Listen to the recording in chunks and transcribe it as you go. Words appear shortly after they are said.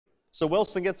So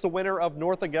Wilson gets the winner of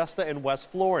North Augusta and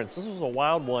West Florence. This was a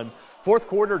wild one. Fourth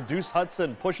quarter, Deuce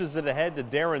Hudson pushes it ahead to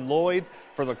Darren Lloyd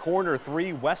for the corner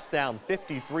three. West down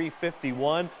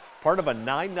 53-51. Part of a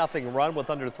 9-0 run with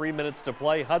under 3 minutes to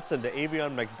play. Hudson to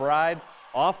Avion McBride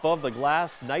off of the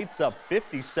glass. Knights up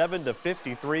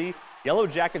 57-53. Yellow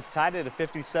Jackets tied it at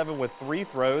 57 with 3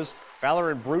 throws.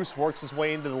 Fowler and Bruce works his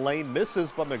way into the lane,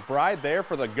 misses, but McBride there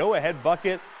for the go-ahead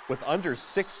bucket with under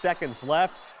 6 seconds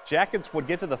left. Jackets would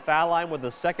get to the foul line with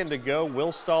a second to go.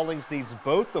 Will Stallings needs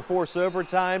both to force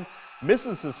overtime,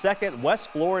 misses the second. West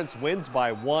Florence wins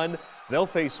by 1. They'll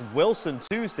face Wilson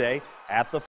Tuesday at the